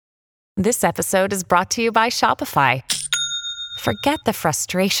This episode is brought to you by Shopify. Forget the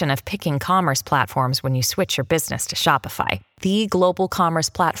frustration of picking commerce platforms when you switch your business to Shopify, the global commerce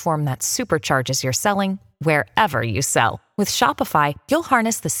platform that supercharges your selling wherever you sell. With Shopify, you'll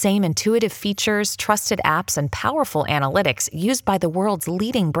harness the same intuitive features, trusted apps, and powerful analytics used by the world's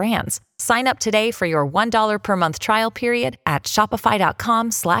leading brands. Sign up today for your $1 per month trial period at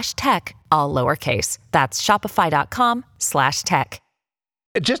shopify.com/tech, all lowercase. That's shopify.com/tech.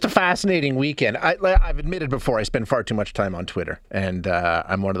 Just a fascinating weekend. I've admitted before I spend far too much time on Twitter, and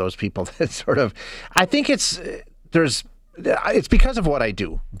I'm one of those people that sort of, I think it's because of what I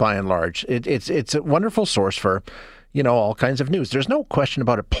do, by and large. It's a wonderful source for, all kinds of news. There's no question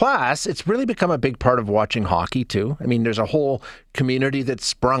about it. Plus, it's really become a big part of watching hockey, too. I mean, there's a whole community that's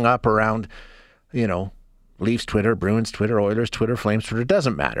sprung up around, Leafs Twitter, Bruins Twitter, Oilers Twitter, Flames Twitter,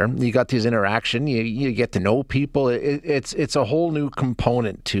 doesn't matter. You got these interaction, you get to know people. It's a whole new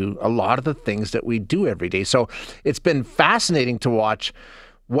component to a lot of the things that we do every day. So it's been fascinating to watch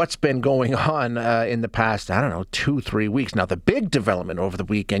what's been going on in the past, 2-3 weeks. Now, the big development over the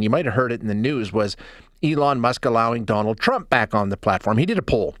weekend, you might have heard it in the news, was Elon Musk allowing Donald Trump back on the platform. He did a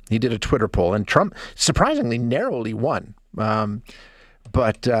poll. He did a Twitter poll, and Trump surprisingly narrowly won.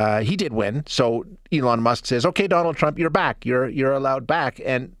 But he did win. So Elon Musk says, okay, Donald Trump, you're back. You're allowed back.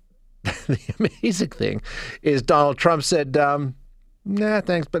 And the amazing thing is Donald Trump said, nah,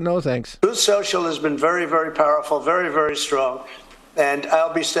 thanks, but no thanks. Truth Social has been very, very powerful, very, very strong. And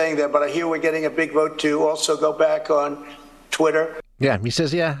I'll be staying there. But I hear we're getting a big vote to also go back on Twitter. Yeah, he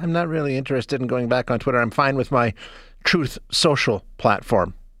says, I'm not really interested in going back on Twitter. I'm fine with my Truth Social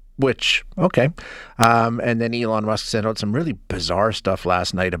platform. Which, okay. And then Elon Musk sent out some really bizarre stuff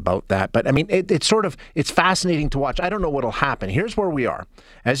last night about that. But I mean, it's fascinating to watch. I don't know what'll happen. Here's where we are.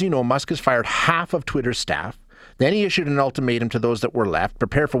 As you know, Musk has fired half of Twitter's staff. Then he issued an ultimatum to those that were left,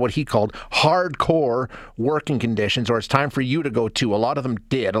 prepare for what he called hardcore working conditions, or it's time for you to go too. A lot of them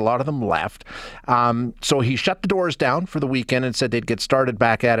did. A lot of them left. So he shut the doors down for the weekend and said they'd get started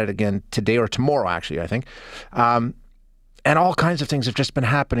back at it again today or tomorrow, actually, I think. And all kinds of things have just been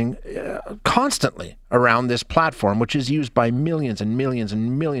happening constantly around this platform, which is used by millions and millions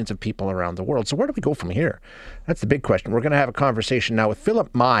and millions of people around the world. So where do we go from here? That's the big question. We're going to have a conversation now with Philip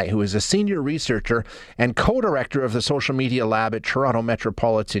Mai, who is a senior researcher and co-director of the social media lab at Toronto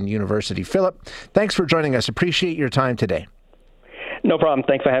Metropolitan University. Philip, thanks for joining us. Appreciate your time today. No problem.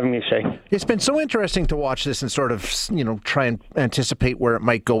 Thanks for having me, Shay. It's been so interesting to watch this and sort of, try and anticipate where it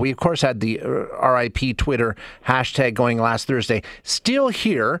might go. We, of course, had the RIP Twitter hashtag going last Thursday. Still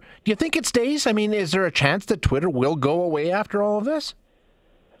here. Do you think it stays? I mean, is there a chance that Twitter will go away after all of this?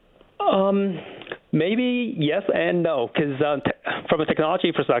 Maybe yes and no, because from a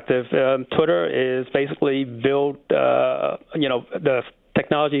technology perspective, Twitter is basically built, the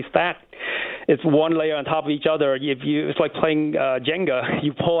technology stack. It's one layer on top of each other. It's like playing Jenga.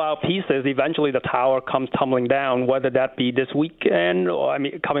 You pull out pieces. Eventually, the tower comes tumbling down. Whether that be this weekend, or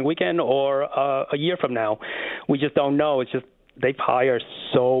coming weekend, or a year from now, we just don't know. It's just they've hired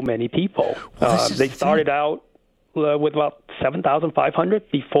so many people. They started out with about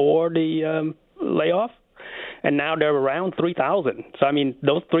 7,500 before the layoff. And now they're around 3,000. So, I mean,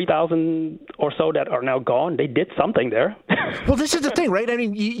 those 3,000 or so that are now gone, they did something there. Well, this is the thing, right? I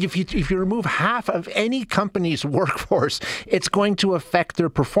mean, if you remove half of any company's workforce, it's going to affect their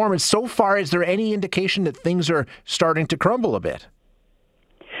performance. So far, is there any indication that things are starting to crumble a bit?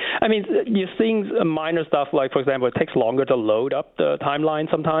 I mean, you're seeing minor stuff like, for example, it takes longer to load up the timeline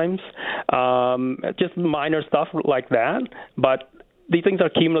sometimes. Just minor stuff like that. But these things are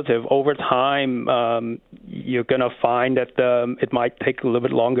cumulative. Over time, you're going to find that it might take a little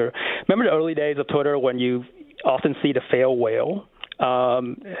bit longer. Remember the early days of Twitter when you often see the fail whale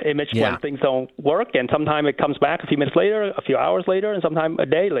image when things don't work, and sometimes it comes back a few minutes later, a few hours later, and sometimes a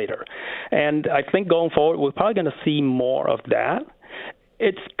day later. And I think going forward, we're probably going to see more of that.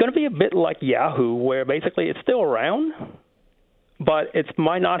 It's going to be a bit like Yahoo, where basically it's still around, but it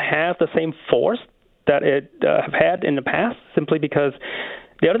might not have the same force that it have had in the past, simply because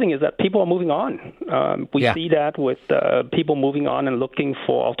the other thing is that people are moving on. We see that with people moving on and looking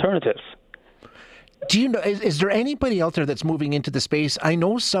for alternatives. Do you know, is there anybody out there that's moving into the space? I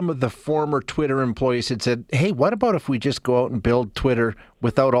know some of the former Twitter employees had said, hey, what about if we just go out and build Twitter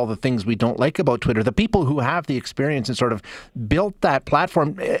without all the things we don't like about Twitter? The people who have the experience and sort of built that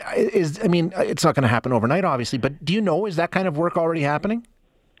platform it's not going to happen overnight, obviously, but do you know, is that kind of work already happening?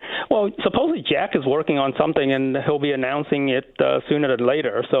 Well, supposedly Jack is working on something, and he'll be announcing it sooner than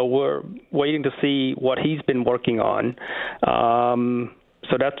later. So we're waiting to see what he's been working on.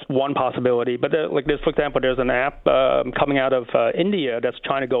 So that's one possibility. But for example, there's an app coming out of India that's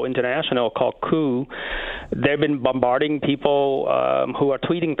trying to go international called Koo. They've been bombarding people who are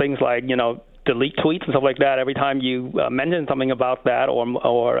tweeting things like, delete tweets and stuff like that every time you mention something about that,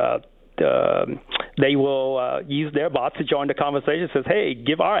 or they will use their bots to join the conversation. Says, hey,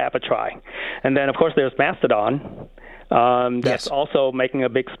 give our app a try. And then, of course, there's Mastodon. That's also making a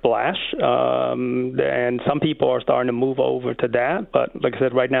big splash, and some people are starting to move over to that. But like I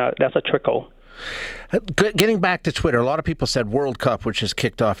said, right now, that's a trickle. Getting back to Twitter, a lot of people said World Cup, which has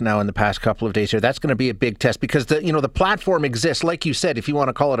kicked off now in the past couple of days here, that's going to be a big test because the platform exists. Like you said, if you want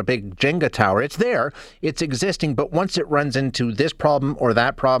to call it a big Jenga tower, it's there, it's existing. But once it runs into this problem or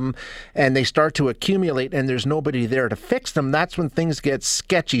that problem and they start to accumulate and there's nobody there to fix them, that's when things get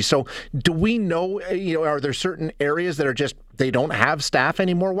sketchy. So do we know, are there certain areas that are just, they don't have staff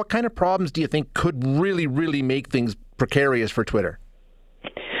anymore? What kind of problems do you think could really, really make things precarious for Twitter?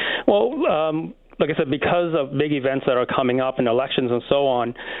 Well, like I said, because of big events that are coming up and elections and so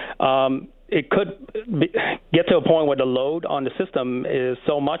on, it could get to a point where the load on the system is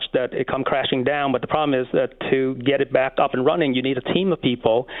so much that it comes crashing down. But the problem is that to get it back up and running, you need a team of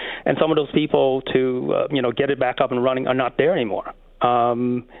people, and some of those people to get it back up and running are not there anymore.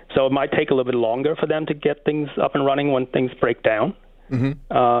 So it might take a little bit longer for them to get things up and running when things break down.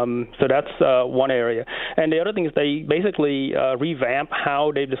 Mm-hmm. So that's one area. And the other thing is they basically revamp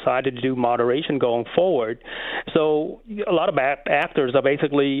how they've decided to do moderation going forward. So a lot of actors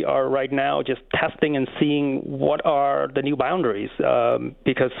are right now just testing and seeing what are the new boundaries,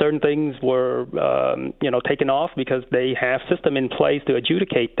 because certain things were taken off because they have system in place to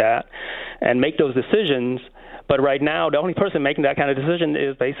adjudicate that and make those decisions. But right now, the only person making that kind of decision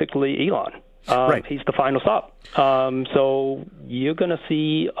is basically Elon. Right. He's the final stop. So you're going to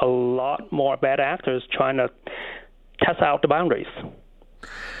see a lot more bad actors trying to test out the boundaries.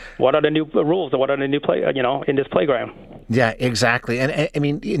 What are the new rules? What are the new in this playground? Yeah, exactly. And I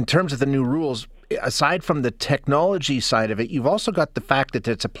mean, in terms of the new rules, aside from the technology side of it, you've also got the fact that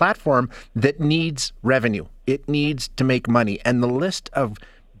it's a platform that needs revenue. It needs to make money. And the list of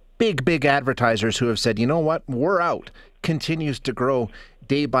big advertisers who have said, you know what, we're out, continues to grow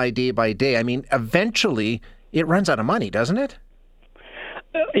day by day by day. I mean, eventually it runs out of money, doesn't it?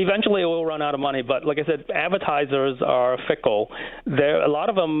 Eventually it will run out of money, but like I said, advertisers are fickle. A lot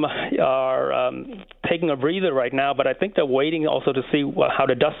of them are taking a breather right now, but I think they're waiting also to see how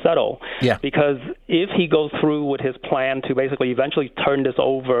the dust settle. Yeah. Because if he goes through with his plan to basically eventually turn this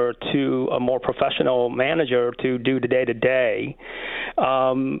over to a more professional manager to do the day-to-day,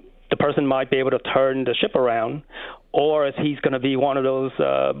 the person might be able to turn the ship around, or if he's going to be one of those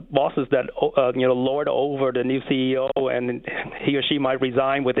bosses that lord over the new CEO and he or she might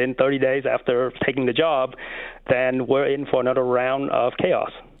resign within 30 days after taking the job, then we're in for another round of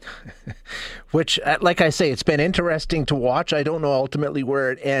chaos. Which, like I say, it's been interesting to watch. I don't know ultimately where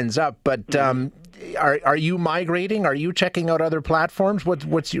it ends up, but are you migrating? Are you checking out other platforms? How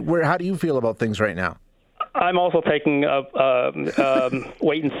do you feel about things right now? I'm also taking a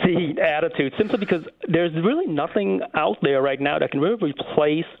wait-and-see attitude, simply because there's really nothing out there right now that can really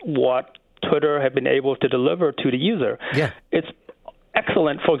replace what Twitter have been able to deliver to the user. Yeah. It's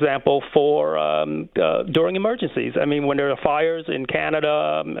excellent, for example, for during emergencies. I mean, when there are fires in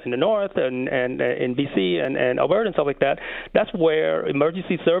Canada, in the north, and in BC and Alberta and stuff like that, that's where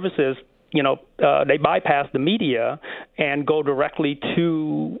emergency services, they bypass the media and go directly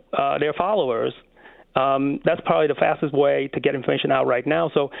to their followers. That's probably the fastest way to get information out right now.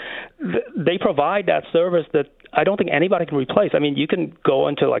 So they provide that service that I don't think anybody can replace. I mean, you can go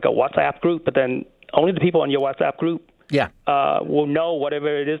into like a WhatsApp group, but then only the people in your WhatsApp group will know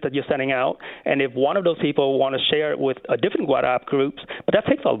whatever it is that you're sending out. And if one of those people want to share it with a different WhatsApp groups, but that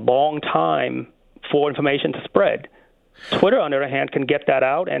takes a long time for information to spread. Twitter, on the other hand, can get that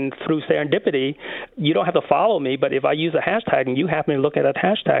out, and through serendipity, you don't have to follow me, but if I use a hashtag and you happen to look at that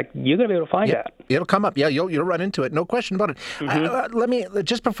hashtag, you're going to be able to find that. It'll come up. Yeah, you'll run into it. No question about it. Let me,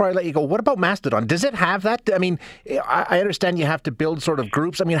 just before I let you go, what about Mastodon? Does it have that? I mean, I understand you have to build sort of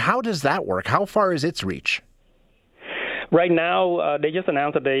groups. I mean, how does that work? How far is its reach? Right now, they just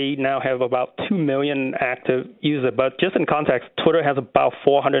announced that they now have about 2 million active users. But just in context, Twitter has about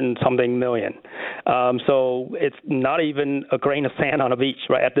 400 and something million. So it's not even a grain of sand on a beach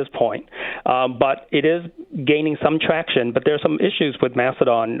right at this point. But it is gaining some traction. But there are some issues with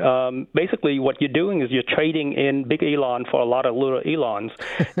Mastodon. Basically, what you're doing is you're trading in big Elon for a lot of little Elons.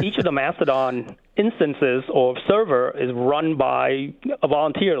 Each of the Mastodon instances or server is run by a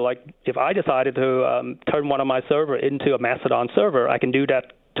volunteer. Like if I decided to turn one of my server into a Mastodon server, I can do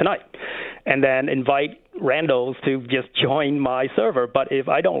that tonight, and then invite randos to just join my server. But if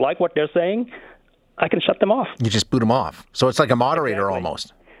I don't like what they're saying, I can shut them off. You just boot them off. So it's like a moderator Exactly.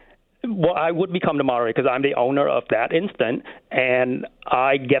 almost. Well, I would become the moderator because I'm the owner of that instant, and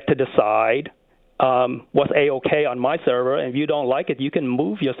I get to decide what's A-OK on my server. And if you don't like it, you can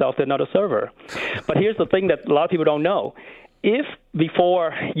move yourself to another server. But here's the thing that a lot of people don't know. If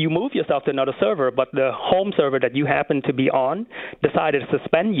before you move yourself to another server, but the home server that you happen to be on decided to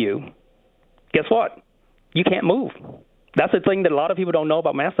suspend you, guess what? You can't move. That's the thing that a lot of people don't know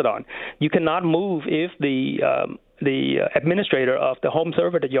about Mastodon. You cannot move if the administrator of the home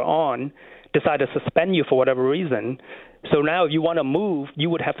server that you're on decided to suspend you for whatever reason. So now if you want to move, you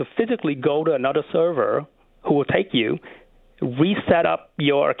would have to physically go to another server who will take you, reset up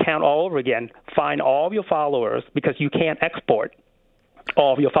your account all over again, find all of your followers, because you can't export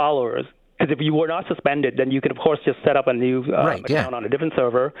all of your followers. Because if you were not suspended, then you can, of course, just set up a new account on a different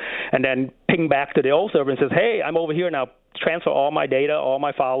server and then ping back to the old server and says, hey, I'm over here now. Transfer all my data, all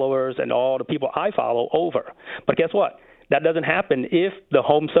my followers, and all the people I follow over. But guess what? That doesn't happen if the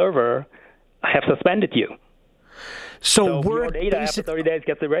home server have suspended you. So your data after 30 days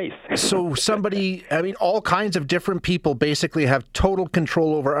gets erased. So somebody, I mean, all kinds of different people basically have total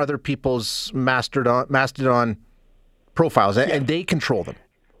control over other people's Mastodon profiles, and they control them.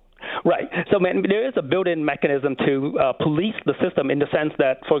 Right. So, man, there is a built-in mechanism to police the system in the sense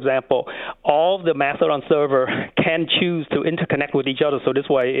that, for example, all of the Mastodon server can choose to interconnect with each other. So this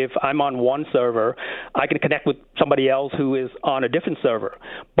way, if I'm on one server, I can connect with somebody else who is on a different server.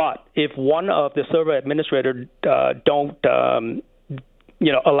 But if one of the server administrators don't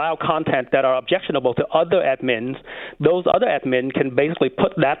allow content that are objectionable to other admins, those other admins can basically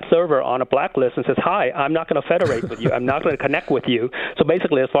put that server on a blacklist and says, hi, I'm not going to federate with you. I'm not going to connect with you. So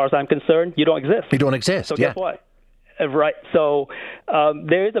basically, as far as I'm concerned, you don't exist. You don't exist, So guess what? Right. So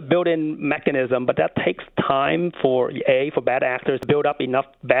there is a built-in mechanism, but that takes time for bad actors to build up enough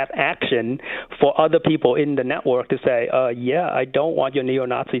bad action for other people in the network to say, I don't want your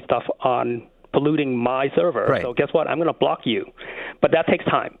neo-Nazi stuff on polluting my server. Right. So guess what? I'm going to block you. But that takes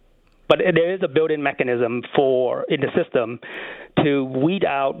time. But there is a built-in mechanism in the system to weed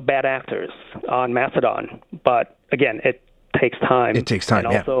out bad actors on Mastodon. But again, it takes time. It takes time,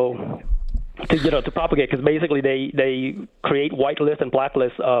 and also to propagate, because basically they create whitelists and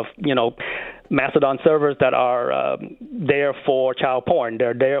blacklists of Mastodon servers that are there for child porn.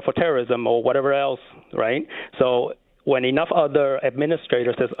 They're there for terrorism or whatever else, right? So when enough other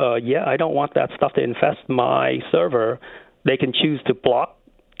administrators says, I don't want that stuff to infest my server, they can choose to block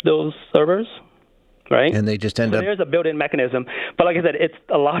those servers, right? And they just end up... There's a built-in mechanism. But like I said,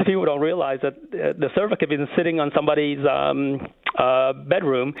 a lot of people don't realize that the server could be sitting on somebody's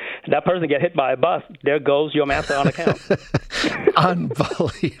bedroom. That person get hit by a bus. There goes your Mastodon account.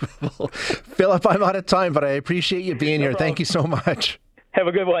 Unbelievable. Philip, I'm out of time, but I appreciate you being here. Thank you so much. Have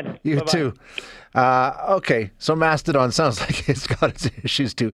a good one. You Bye-bye. too. Okay, so Mastodon sounds like it's got its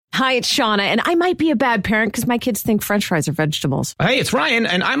issues too. Hi, it's Shauna, and I might be a bad parent because my kids think French fries are vegetables. Hey, it's Ryan,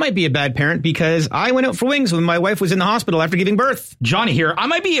 and I might be a bad parent because I went out for wings when my wife was in the hospital after giving birth. Johnny here. I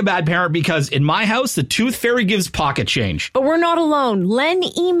might be a bad parent because in my house, the tooth fairy gives pocket change. But we're not alone. Len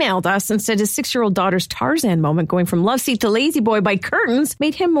emailed us and said his 6-year-old daughter's Tarzan moment going from love seat to lazy boy by curtains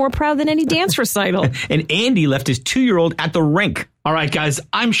made him more proud than any dance recital. And Andy left his 2-year-old at the rink. All right, guys,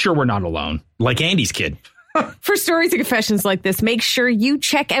 I'm sure we're not alone. Like Andy's kid. For stories and confessions like this, make sure you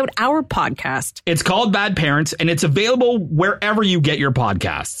check out our podcast. It's called Bad Parents, and it's available wherever you get your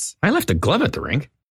podcasts. I left a glove at the rink.